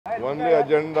Only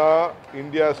agenda,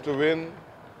 India has to win.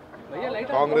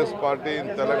 Congress party in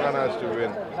Telangana has to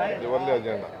win. The only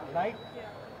agenda.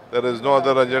 There is no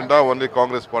other agenda, only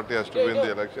Congress party has to win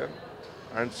the election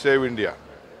and save India.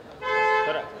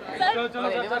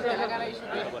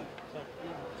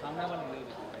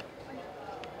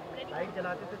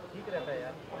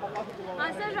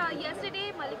 Sir,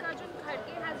 yesterday Mallikarjun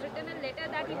Kharge has written a letter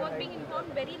that he was being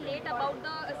informed very late about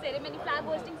the ceremony, flag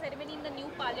hosting ceremony in the new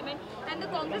parliament, and the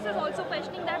Congress is also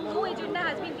questioning that no agenda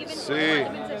has been given for the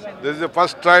parliament session. This is the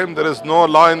first time there is no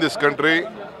law in this country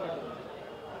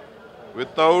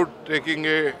without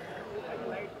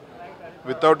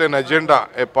an agenda,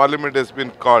 a parliament has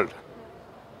been called.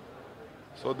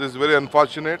 So this is very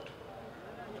unfortunate.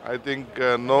 I think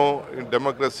no, in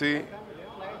democracy,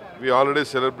 we already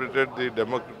celebrated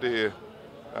the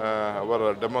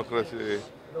our democracy,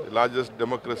 the largest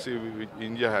democracy which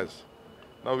India has.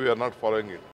 Now we are not following it.